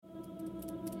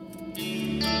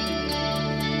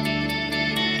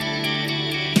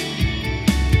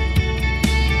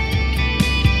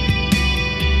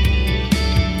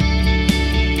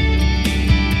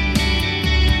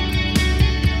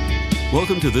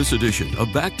Welcome to this edition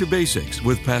of Back to Basics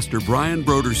with Pastor Brian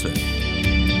Brodersen.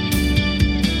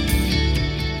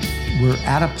 We're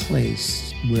at a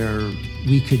place where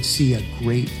we could see a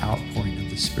great outpouring of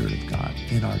the Spirit of God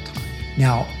in our time.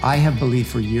 Now, I have believed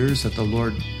for years that the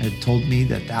Lord had told me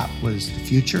that that was the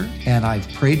future, and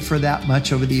I've prayed for that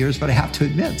much over the years, but I have to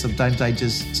admit, sometimes I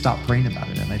just stop praying about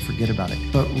it and I forget about it.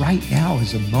 But right now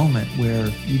is a moment where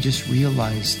you just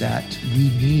realize that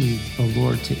we need the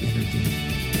Lord to intervene.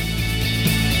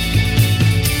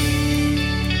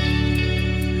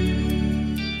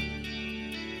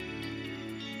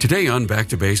 Today on Back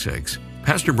to Basics,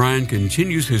 Pastor Brian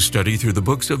continues his study through the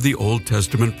books of the Old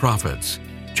Testament prophets.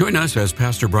 Join us as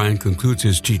Pastor Brian concludes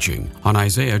his teaching on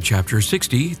Isaiah chapter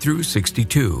 60 through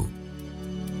 62.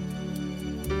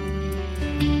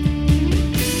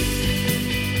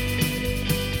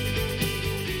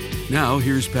 Now,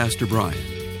 here's Pastor Brian.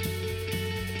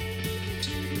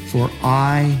 For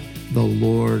I, the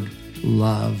Lord,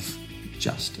 love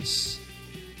justice.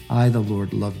 I, the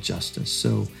Lord, love justice.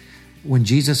 So when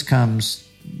Jesus comes,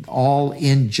 all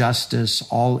injustice,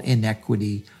 all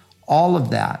inequity, all of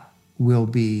that will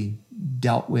be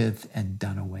dealt with and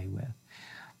done away with.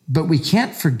 But we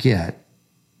can't forget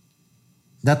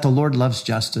that the Lord loves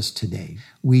justice today.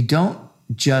 We don't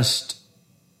just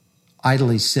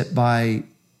idly sit by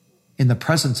in the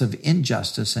presence of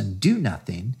injustice and do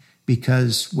nothing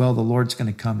because, well, the Lord's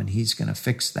going to come and he's going to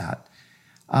fix that.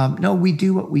 No, we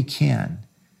do what we can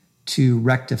to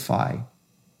rectify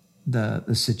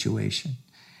the situation.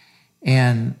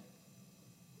 And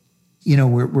you know,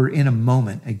 we're in a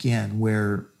moment again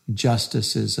where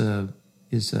justice is a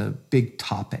big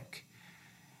topic,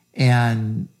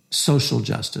 and social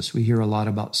justice. We hear a lot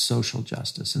about social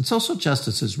justice, and social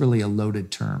justice is really a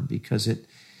loaded term because it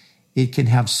can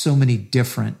have so many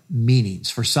different meanings.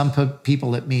 For some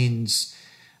people, it means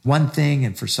one thing,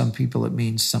 and for some people, it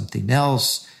means something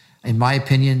else. In my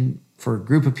opinion, for a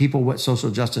group of people, what social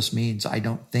justice means, I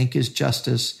don't think is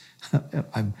justice.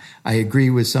 I agree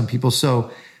with some people.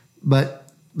 But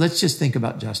let's just think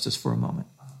about justice for a moment.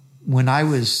 When I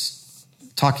was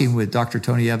talking with Dr.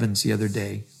 Tony Evans the other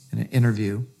day in an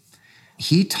interview,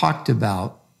 he talked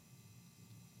about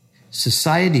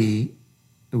society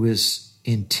was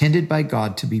intended by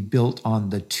God to be built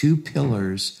on the two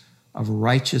pillars of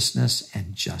righteousness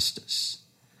and justice.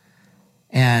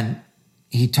 And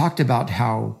he talked about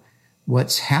how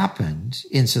what's happened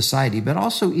in society, but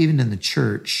also even in the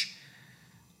church,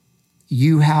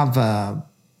 you have a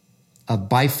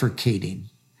bifurcating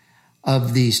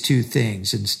of these two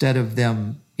things. Instead of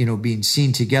them, being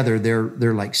seen together,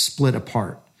 they're like split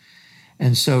apart.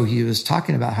 And so he was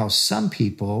talking about how some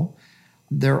people,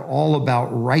 they're all about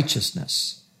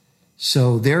righteousness.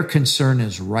 So their concern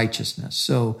is righteousness.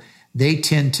 So they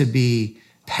tend to be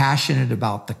passionate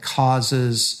about the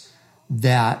causes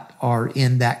that are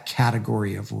in that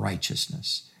category of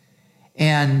righteousness.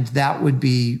 And that would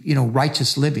be,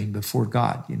 righteous living before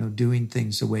God, doing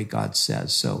things the way God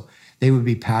says. So they would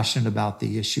be passionate about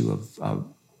the issue of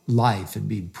life and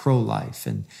being pro-life.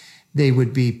 And they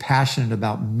would be passionate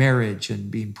about marriage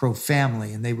and being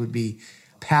pro-family. And they would be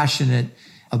passionate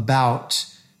about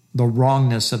the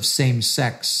wrongness of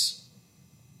same-sex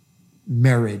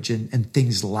marriage and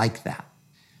things like that.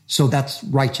 So that's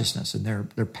righteousness, and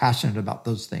they're passionate about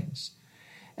those things.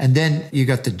 And then you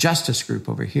got the justice group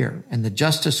over here. And the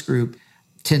justice group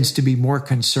tends to be more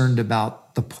concerned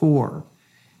about the poor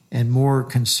and more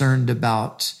concerned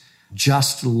about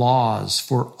just laws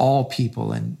for all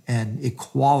people and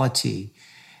equality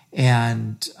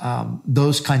and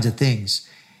those kinds of things.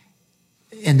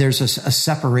 And there's a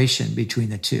separation between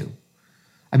the two.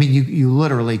 I mean, you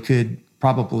literally could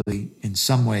probably in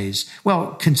some ways,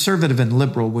 well, conservative and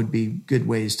liberal would be good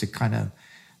ways to kind of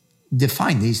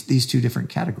define these two different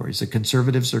categories. The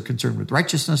conservatives are concerned with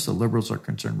righteousness. The liberals are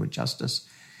concerned with justice.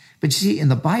 But you see, in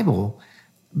the Bible,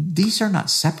 these are not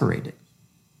separated.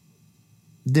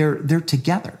 They're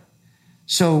together.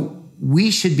 So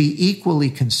we should be equally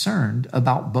concerned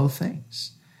about both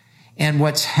things. And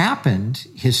what's happened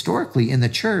historically in the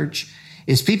church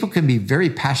is people can be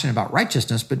very passionate about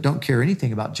righteousness, but don't care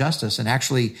anything about justice and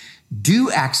actually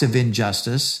do acts of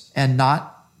injustice and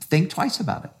not think twice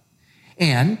about it.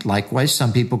 And likewise,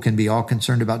 some people can be all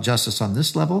concerned about justice on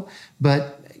this level,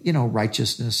 but,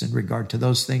 righteousness in regard to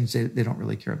those things, they don't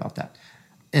really care about that.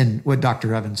 And what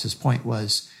Dr. Evans' point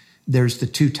was, there's the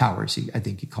two towers, I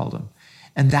think he called them.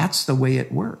 And that's the way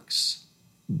it works.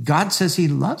 God says he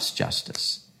loves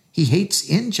justice. He hates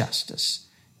injustice.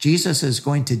 Jesus is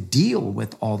going to deal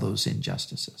with all those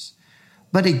injustices.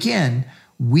 But again,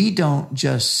 we don't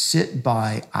just sit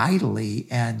by idly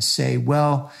and say,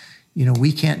 well,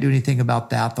 we can't do anything about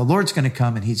that. The Lord's going to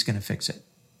come and he's going to fix it.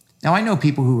 Now, I know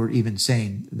people who are even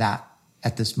saying that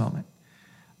at this moment,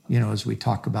 as we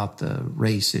talk about the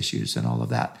race issues and all of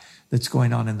that that's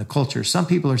going on in the culture. Some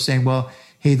people are saying, well,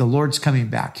 hey, the Lord's coming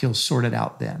back. He'll sort it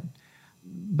out then.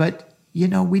 But,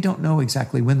 we don't know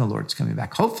exactly when the Lord's coming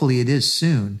back. Hopefully it is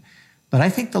soon. But I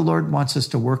think the Lord wants us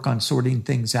to work on sorting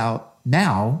things out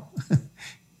now,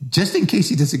 just in case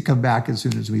he doesn't come back as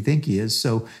soon as we think he is.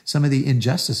 So some of the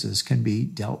injustices can be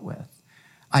dealt with.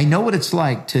 I know what it's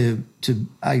like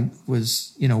I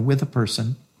was, with a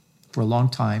person for a long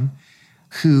time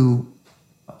who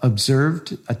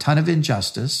observed a ton of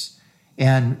injustice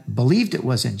and believed it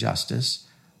was injustice,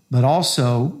 but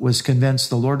also was convinced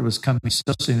the Lord was coming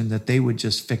so soon that they would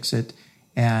just fix it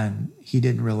and he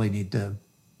didn't really need to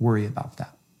worry about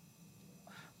that.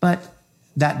 But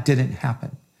that didn't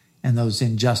happen. And those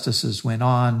injustices went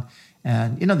on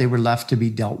and, they were left to be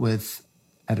dealt with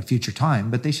at a future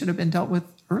time, but they should have been dealt with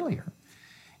earlier.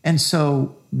 And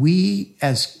so we,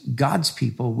 as God's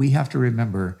people, we have to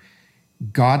remember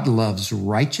God loves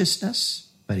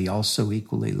righteousness, but he also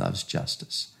equally loves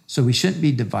justice. So we shouldn't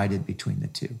be divided between the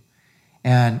two.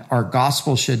 And our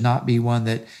gospel should not be one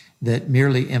that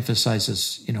merely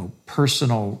emphasizes,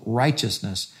 personal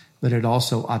righteousness, but it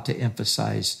also ought to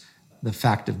emphasize the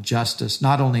fact of justice,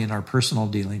 not only in our personal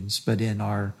dealings, but in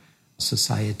our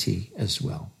society as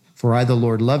well. For I, the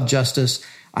Lord, love justice.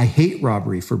 I hate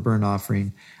robbery for burnt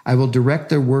offering. I will direct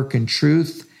their work in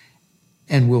truth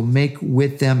and will make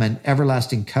with them an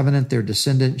everlasting covenant. Their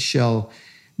descendants shall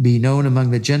be known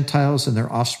among the Gentiles and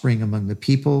their offspring among the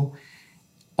people.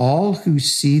 All who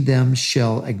see them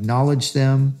shall acknowledge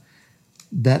them,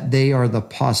 that they are the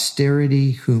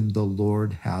posterity whom the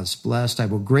Lord has blessed. I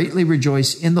will greatly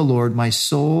rejoice in the Lord. My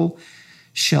soul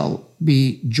shall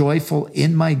be joyful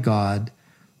in my God,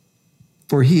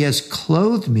 for he has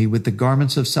clothed me with the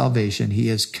garments of salvation. He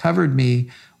has covered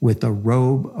me with a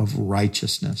robe of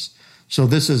righteousness. So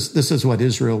this is what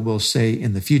Israel will say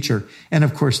in the future. And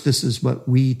of course, this is what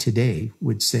we today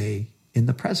would say in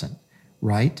the present,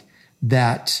 right?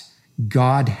 That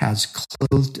God has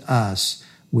clothed us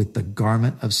with the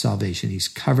garment of salvation. He's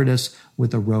covered us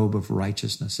with a robe of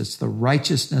righteousness. It's the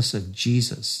righteousness of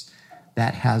Jesus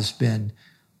that has been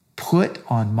put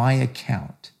on my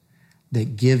account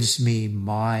that gives me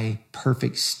my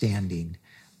perfect standing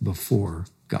before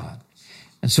God.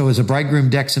 And so as a bridegroom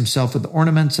decks himself with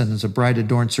ornaments, and as a bride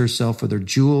adorns herself with her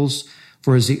jewels,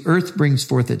 for as the earth brings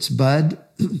forth its bud,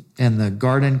 and the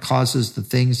garden causes the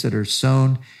things that are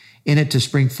sown in it to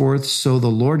spring forth, so the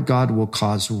Lord God will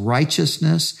cause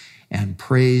righteousness and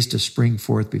praise to spring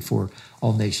forth before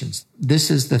all nations.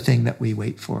 This is the thing that we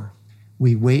wait for.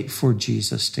 We wait for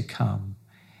Jesus to come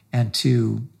and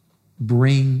to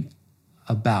bring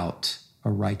about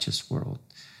a righteous world.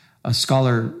 A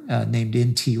scholar named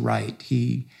N.T. Wright,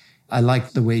 I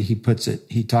like the way he puts it.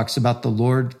 He talks about the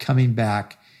Lord coming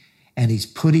back and he's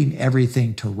putting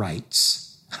everything to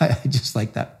rights. I just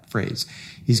like that phrase.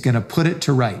 He's going to put it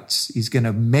to rights. He's going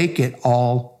to make it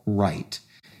all right.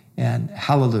 And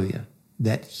hallelujah,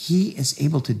 that he is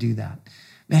able to do that.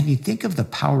 Man, you think of the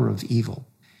power of evil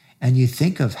and you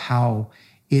think of how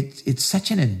it's such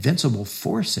an invincible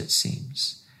force, it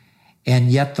seems.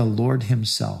 And yet the Lord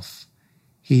himself,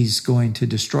 he's going to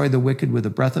destroy the wicked with the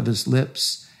breath of his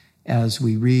lips, as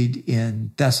we read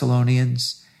in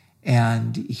Thessalonians,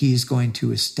 and he's going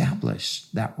to establish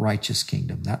that righteous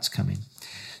kingdom that's coming.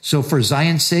 So for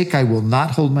Zion's sake, I will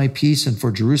not hold my peace, and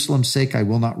for Jerusalem's sake, I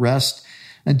will not rest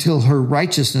until her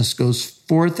righteousness goes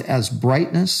forth as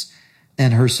brightness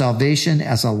and her salvation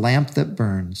as a lamp that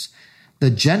burns. The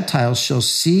Gentiles shall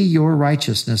see your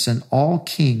righteousness and all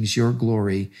kings your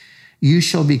glory. You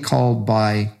shall be called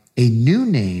by a new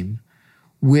name,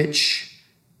 which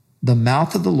the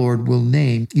mouth of the Lord will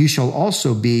name. You shall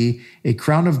also be a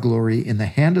crown of glory in the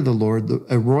hand of the Lord,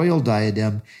 a royal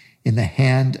diadem in the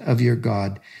hand of your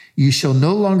God. You shall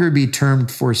no longer be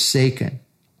termed forsaken,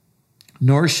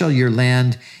 nor shall your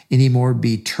land anymore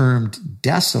be termed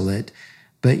desolate,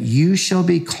 but you shall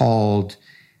be called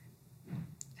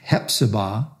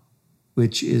Hephzibah,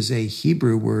 which is a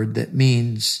Hebrew word that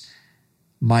means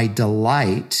my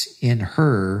delight in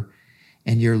her,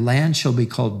 and your land shall be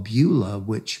called Beulah,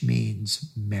 which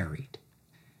means married.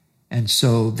 And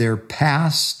so their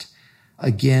past,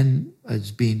 again,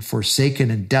 as being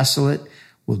forsaken and desolate,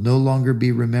 will no longer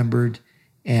be remembered,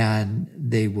 and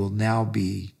they will now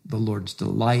be the Lord's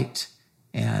delight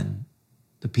and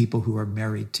the people who are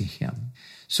married to him.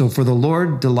 So for the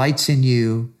Lord delights in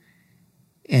you,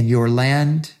 and your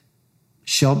land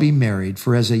shall be married.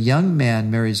 For as a young man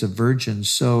marries a virgin,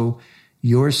 so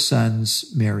your sons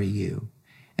marry you.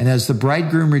 And as the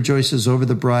bridegroom rejoices over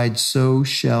the bride, so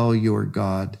shall your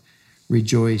God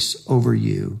rejoice over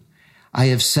you. I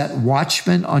have set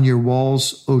watchmen on your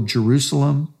walls, O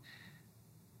Jerusalem.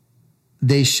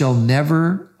 They shall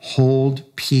never hold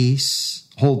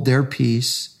their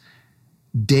peace,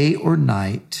 day or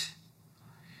night.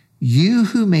 You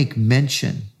who make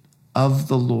mention of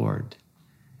the Lord,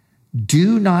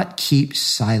 do not keep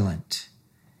silent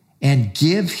and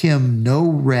give him no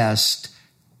rest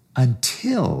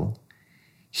until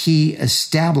he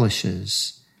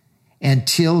establishes,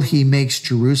 until he makes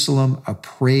Jerusalem a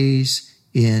praise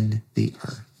in the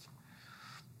earth.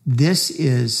 This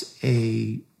is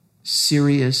a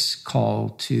serious call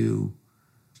to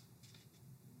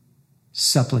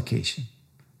supplication,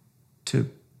 to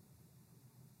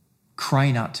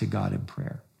crying out to God in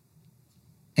prayer.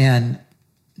 And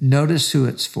notice who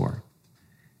it's for.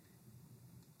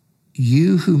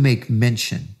 You who make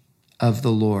mention of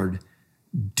the Lord,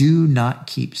 do not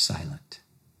keep silent.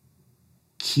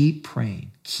 Keep praying,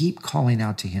 keep calling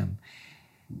out to him,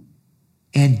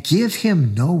 and give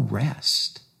him no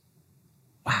rest.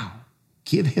 Wow,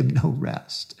 give him no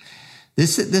rest.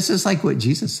 This is like what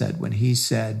Jesus said when he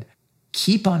said,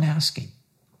 keep on asking.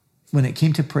 When it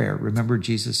came to prayer, remember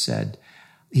Jesus said,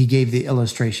 he gave the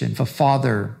illustration. If a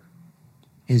father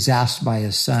is asked by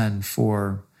his son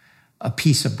for a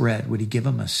piece of bread, would he give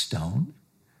him a stone?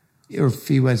 Or if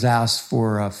he was asked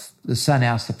the son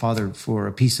asked the father for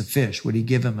a piece of fish, would he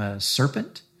give him a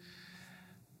serpent?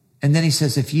 And then he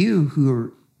says, if you who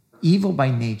are evil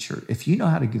by nature, if you know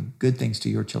how to give good things to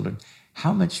your children,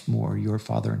 how much more your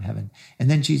Father in heaven?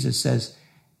 And then Jesus says,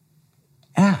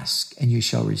 ask and you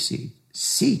shall receive.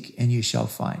 Seek and you shall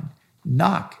find.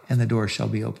 Knock and the door shall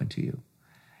be open to you.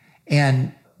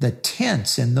 And the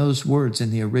tense in those words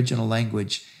in the original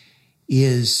language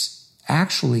is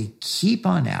actually keep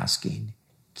on asking,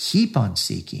 keep on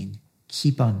seeking,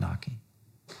 keep on knocking.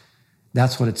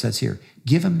 That's what it says here.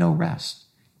 Give him no rest.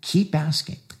 Keep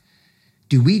asking.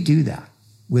 Do we do that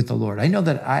with the Lord? I know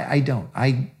that I don't.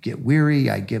 I get weary.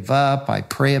 I give up. I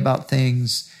pray about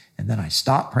things and then I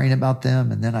stop praying about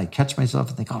them. And then I catch myself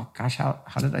and think, oh gosh, how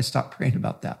did I stop praying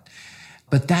about that?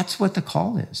 But that's what the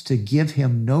call is, to give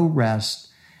him no rest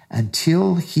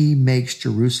until he makes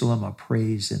Jerusalem a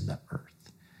praise in the earth.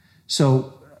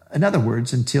 So in other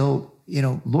words, until,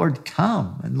 Lord,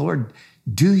 come and Lord,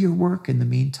 do your work in the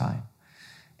meantime.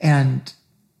 And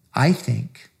I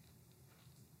think,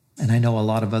 and I know a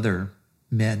lot of other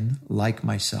men like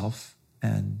myself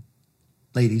and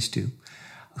ladies too,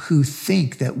 who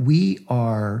think that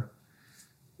we're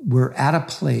at a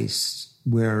place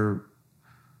where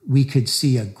we could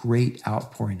see a great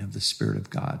outpouring of the Spirit of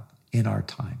God in our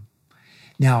time.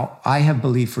 Now, I have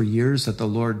believed for years that the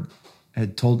Lord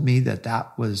had told me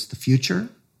that was the future,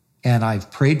 and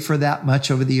I've prayed for that much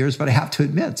over the years, but I have to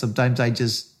admit, sometimes I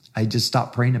just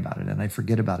stop praying about it and I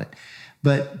forget about it.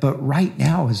 But right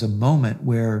now is a moment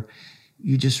where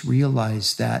you just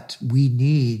realize that we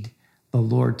need the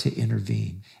Lord to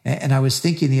intervene. And I was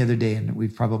thinking the other day, and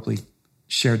we've probably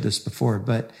shared this before,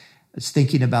 but I was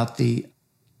thinking about the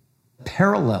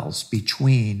parallels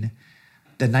between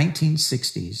the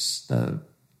 1960s, the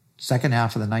second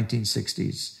half of the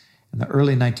 1960s, and the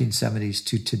early 1970s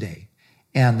to today.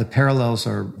 And the parallels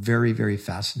are very, very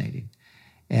fascinating.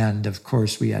 And of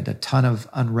course, we had a ton of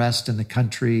unrest in the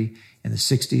country. In the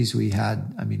 60s, we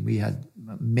had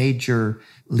major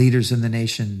leaders in the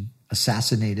nation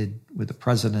assassinated, with the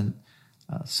president,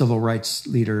 civil rights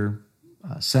leader,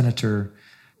 senator.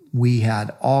 We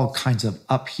had all kinds of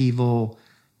upheaval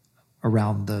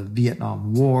around the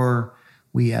Vietnam War.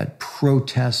 We had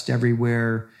protests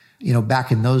everywhere.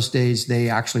 Back in those days, they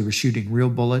actually were shooting real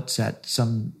bullets at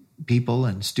some people,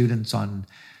 and students on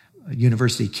a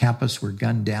university campus were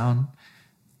gunned down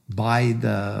by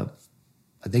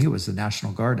I think it was the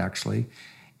National Guard, actually.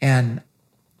 And,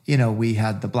 we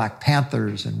had the Black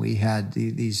Panthers, and we had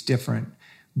these different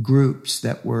groups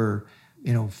that were,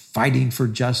 fighting for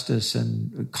justice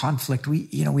and conflict. We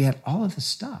had all of this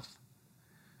stuff.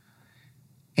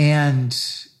 And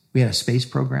we had a space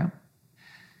program.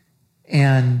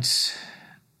 And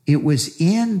it was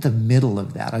in the middle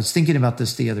of that. I was thinking about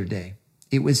this the other day.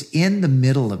 It was in the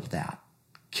middle of that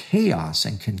chaos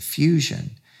and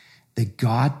confusion that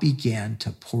God began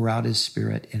to pour out his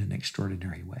Spirit in an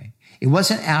extraordinary way. It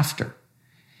wasn't after.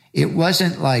 It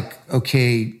wasn't like,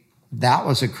 okay, that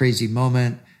was a crazy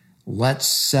moment. Let's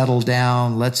settle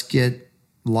down. Let's get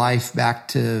life back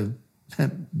to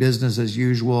business as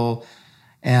usual.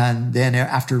 And then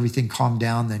after everything calmed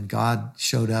down, then God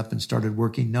showed up and started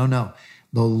working. No.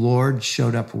 The Lord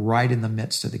showed up right in the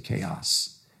midst of the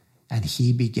chaos, and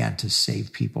he began to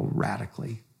save people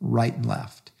radically right and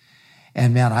left.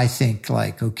 And man, I think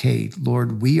like, okay,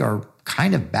 Lord, we are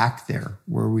kind of back there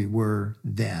where we were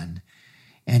then.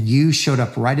 And you showed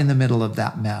up right in the middle of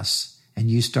that mess and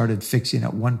you started fixing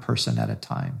it one person at a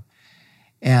time.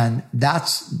 And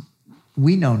that's,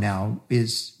 we know now,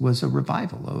 was a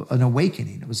revival, an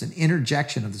awakening. It was an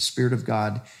interjection of the Spirit of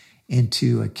God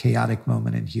into a chaotic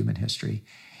moment in human history.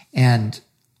 And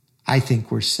I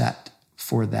think we're set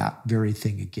for that very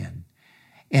thing again.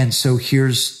 And so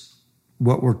here's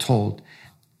what we're told.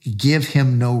 Give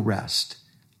him no rest.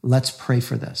 Let's pray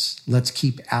for this. Let's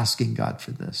keep asking God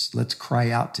for this. Let's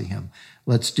cry out to him.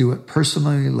 Let's do it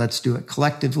personally. Let's do it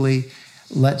collectively.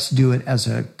 Let's do it as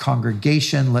a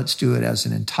congregation. Let's do it as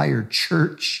an entire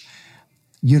church.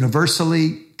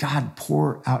 Universally, God,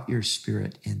 pour out your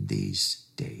Spirit in these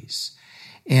days.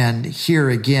 And here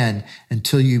again,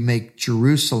 until you make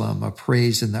Jerusalem a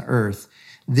praise in the earth.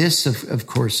 This, of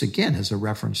course, again, is a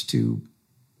reference to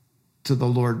the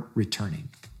Lord returning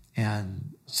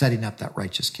and setting up that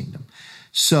righteous kingdom.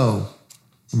 So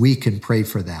we can pray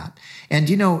for that. And,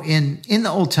 you know, in the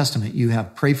Old Testament, you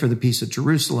have pray for the peace of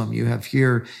Jerusalem. You have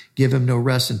here, give him no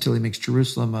rest until he makes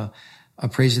Jerusalem a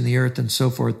praise in the earth and so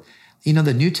forth. You know,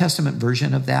 the New Testament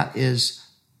version of that is,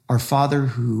 our Father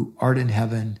who art in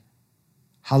heaven,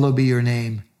 hallowed be your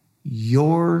name.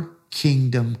 Your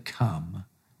kingdom come,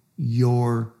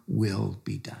 your will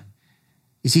be done.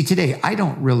 You see, today, I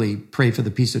don't really pray for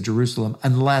the peace of Jerusalem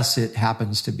unless it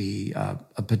happens to be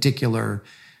a particular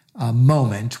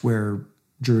moment where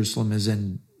Jerusalem is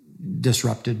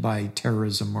disrupted by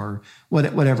terrorism or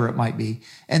whatever it might be.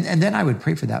 And then I would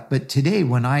pray for that. But today,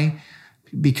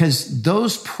 because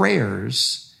those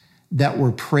prayers that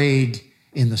were prayed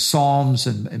in the Psalms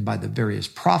and by the various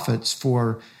prophets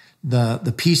for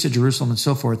the peace of Jerusalem and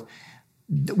so forth,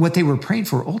 what they were praying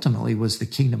for ultimately was the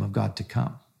kingdom of God to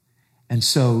come. And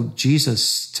so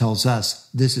Jesus tells us,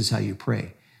 this is how you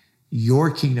pray. Your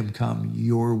kingdom come,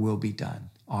 your will be done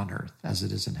on earth as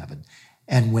it is in heaven.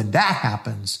 And when that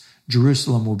happens,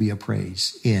 Jerusalem will be a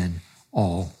praise in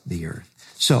all the earth.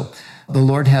 So the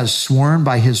Lord has sworn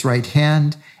by his right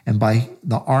hand and by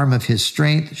the arm of his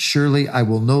strength, surely I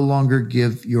will no longer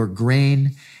give your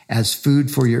grain as food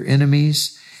for your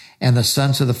enemies, and the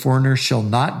sons of the foreigner shall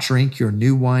not drink your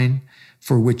new wine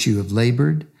for which you have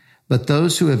labored. But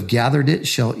those who have gathered it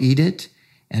shall eat it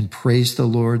and praise the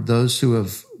Lord. Those who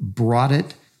have brought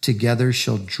it together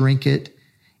shall drink it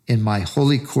in my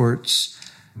holy courts.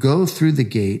 Go through the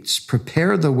gates,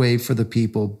 prepare the way for the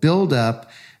people, build up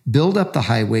the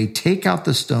highway, take out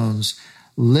the stones,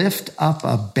 lift up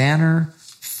a banner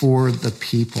for the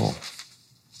people.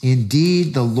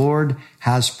 Indeed, the Lord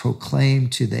has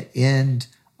proclaimed to the end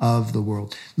of the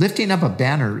world. Lifting up a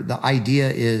banner, the idea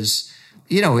is,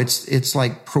 you know, it's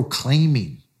like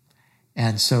proclaiming.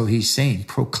 And so he's saying,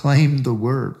 proclaim the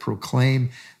word, proclaim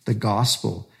the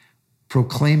gospel,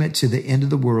 proclaim it to the end of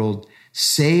the world.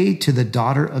 Say to the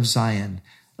daughter of Zion,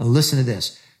 listen to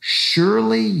this,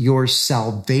 surely your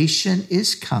salvation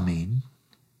is coming.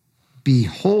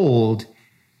 Behold,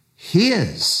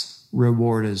 his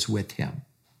reward is with him,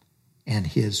 and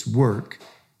his work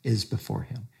is before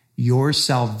him. Your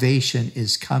salvation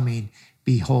is coming.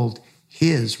 Behold,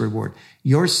 his reward.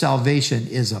 Your salvation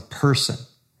is a person.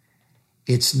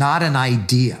 It's not an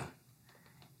idea.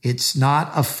 It's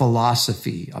not a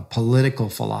philosophy, a political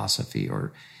philosophy,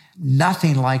 or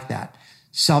nothing like that.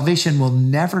 Salvation will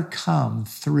never come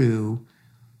through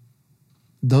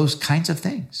those kinds of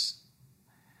things.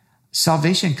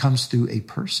 Salvation comes through a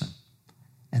person,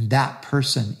 and that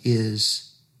person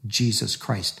is Jesus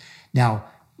Christ. Now,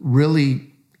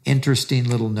 really interesting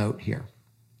little note here.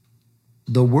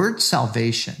 The word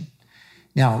salvation,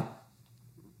 now,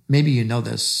 maybe you know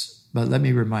this, but let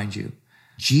me remind you,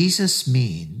 Jesus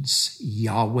means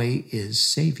Yahweh is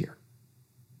Savior.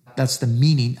 That's the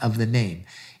meaning of the name.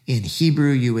 In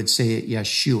Hebrew, you would say it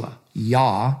Yeshua.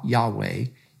 Yahweh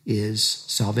is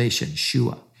salvation,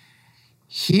 Shua.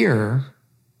 Here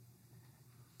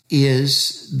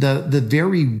is the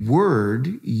very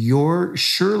word,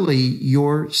 surely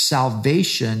your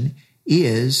salvation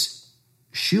is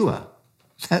Shua.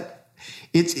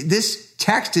 This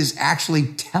text is actually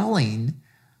telling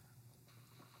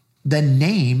the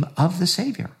name of the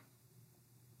Savior,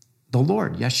 the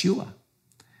Lord, Yeshua.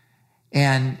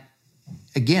 And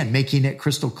again, making it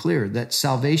crystal clear that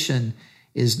salvation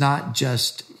is not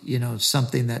just,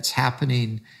 something that's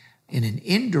happening in an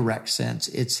indirect sense.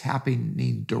 It's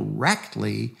happening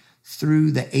directly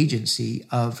through the agency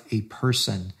of a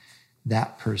person,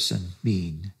 that person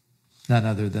being none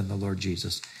other than the Lord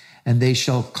Jesus. And they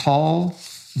shall call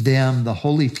them, the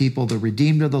holy people, the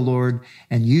redeemed of the Lord,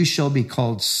 and you shall be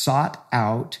called sought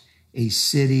out, a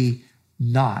city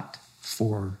not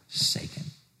forsaken.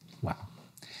 Wow.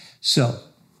 So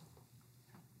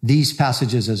these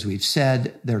passages, as we've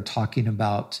said, they're talking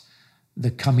about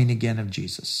the coming again of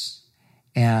Jesus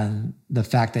and the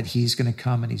fact that he's going to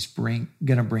come and he's going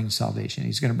to bring salvation.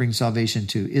 He's going to bring salvation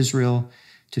to Israel,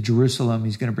 to Jerusalem.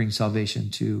 He's going to bring salvation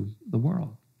to the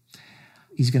world.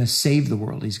 He's going to save the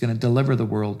world. He's going to deliver the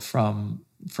world from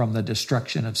the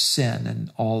destruction of sin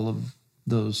and all of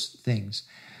those things.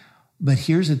 But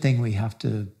here's the thing we have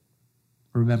to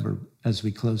remember as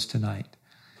we close tonight.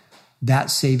 That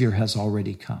Savior has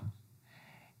already come.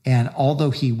 And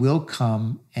although he will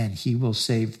come and he will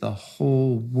save the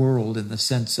whole world in the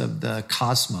sense of the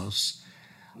cosmos,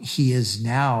 he is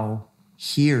now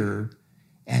here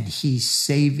and he's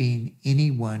saving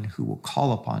anyone who will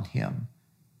call upon him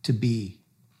to be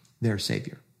their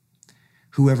Savior.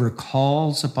 Whoever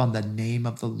calls upon the name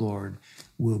of the Lord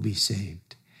will be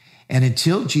saved. And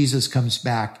until Jesus comes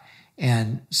back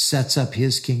and sets up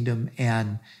his kingdom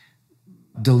and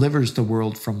delivers the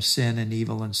world from sin and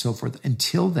evil and so forth,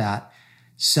 until that,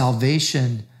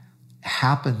 salvation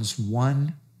happens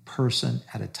one person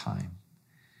at a time.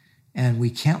 And we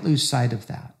can't lose sight of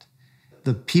that.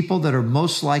 The people that are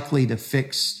most likely to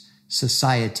fix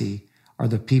society are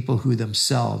the people who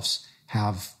themselves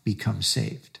have become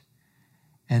saved.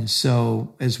 And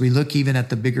so as we look even at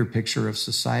the bigger picture of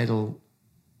societal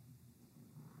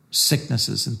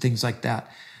sicknesses and things like that,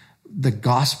 the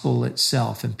gospel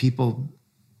itself and people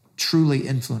truly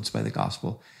influenced by the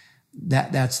gospel,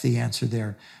 that's the answer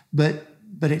there. But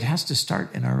it has to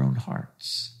start in our own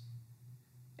hearts.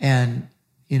 And,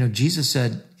 Jesus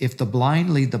said, if the blind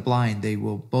lead the blind, they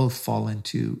will both fall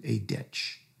into a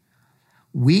ditch.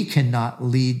 We cannot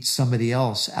lead somebody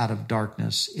else out of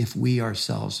darkness if we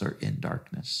ourselves are in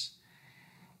darkness.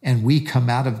 And we come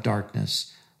out of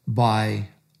darkness by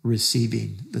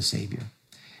receiving the Savior.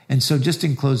 And so just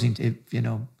in closing,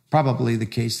 probably the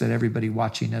case that everybody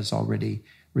watching has already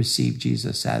received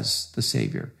Jesus as the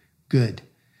Savior. Good.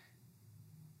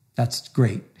 That's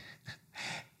great.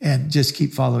 And just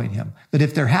keep following him. But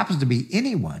if there happens to be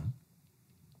anyone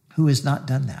who has not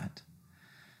done that,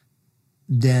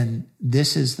 then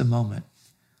this is the moment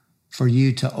for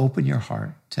you to open your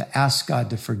heart, to ask God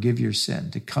to forgive your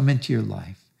sin, to come into your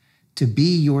life, to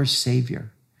be your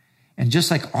Savior. And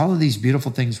just like all of these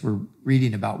beautiful things we're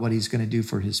reading about what he's going to do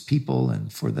for his people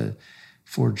and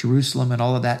for Jerusalem and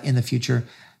all of that in the future,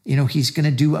 he's going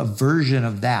to do a version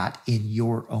of that in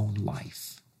your own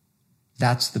life.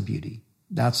 That's the beauty.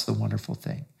 That's the wonderful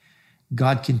thing.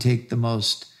 God can take the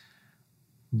most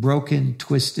broken,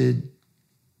 twisted,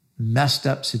 messed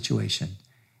up situation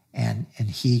and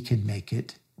he can make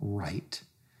it right.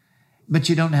 But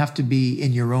you don't have to be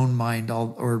in your own mind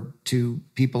or to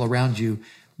people around you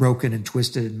broken and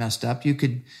twisted and messed up. You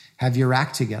could have your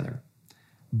act together,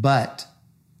 but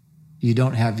you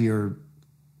don't have your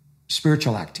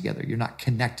spiritual act together. You're not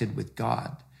connected with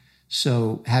God.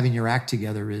 So having your act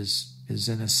together is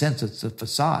in a sense, it's a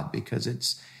facade because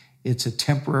it's a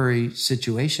temporary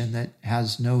situation that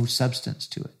has no substance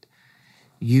to it.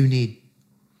 You need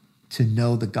to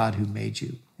know the God who made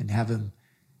you and have him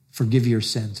forgive your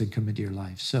sins and come into your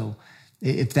life. So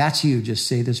if that's you, just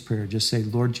say this prayer. Just say,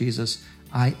 Lord Jesus,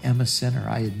 I am a sinner.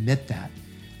 I admit that.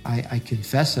 I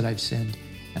confess that I've sinned,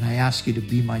 and I ask you to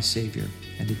be my Savior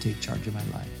and to take charge of my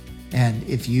life. And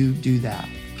if you do that,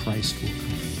 Christ will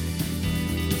come.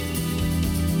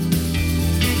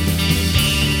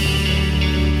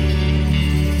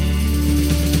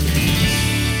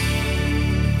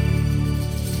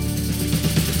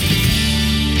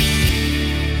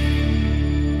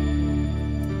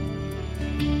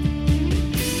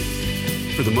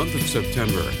 For the month of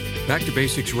September, Back to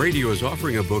Basics Radio is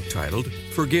offering a book titled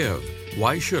Forgive,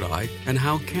 Why Should I and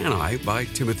How Can I by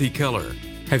Timothy Keller.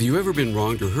 Have you ever been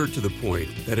wronged or hurt to the point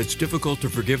that it's difficult to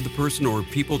forgive the person or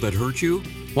people that hurt you?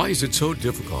 Why is it so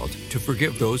difficult to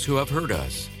forgive those who have hurt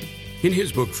us? In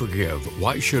his book Forgive,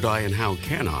 Why Should I and How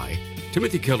Can I,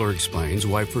 Timothy Keller explains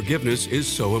why forgiveness is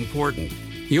so important.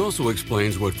 He also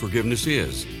explains what forgiveness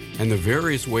is and the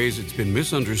various ways it's been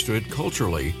misunderstood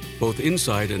culturally, both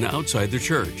inside and outside the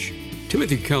church.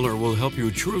 Timothy Keller will help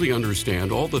you truly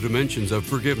understand all the dimensions of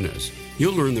forgiveness.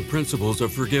 You'll learn the principles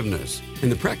of forgiveness and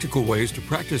the practical ways to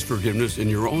practice forgiveness in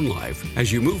your own life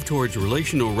as you move towards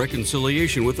relational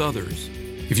reconciliation with others.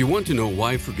 If you want to know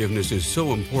why forgiveness is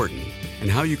so important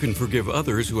and how you can forgive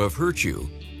others who have hurt you,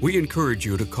 we encourage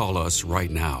you to call us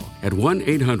right now at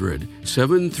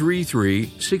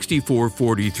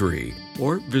 1-800-733-6443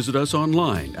 or visit us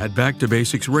online at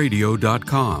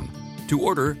backtobasicsradio.com. To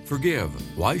order, Forgive,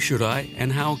 Why Should I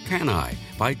and How Can I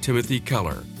by Timothy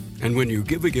Keller. And when you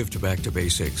give a gift to Back to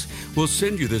Basics, we'll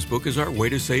send you this book as our way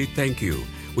to say thank you.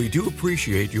 We do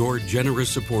appreciate your generous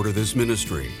support of this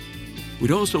ministry.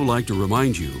 We'd also like to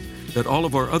remind you that all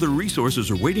of our other resources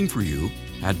are waiting for you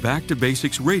at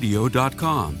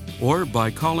backtobasicsradio.com or by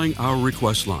calling our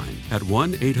request line at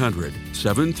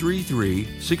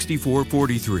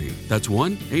 1-800-733-6443. That's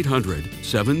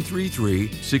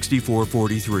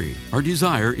 1-800-733-6443. Our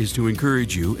desire is to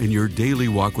encourage you in your daily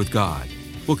walk with God.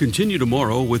 We'll continue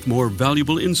tomorrow with more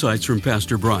valuable insights from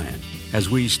Pastor Brian as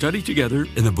we study together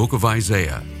in the book of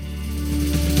Isaiah.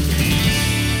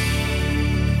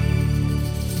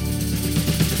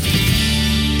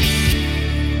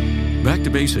 Back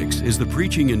to Basics is the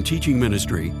preaching and teaching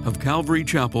ministry of Calvary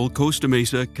Chapel, Costa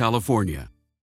Mesa, California.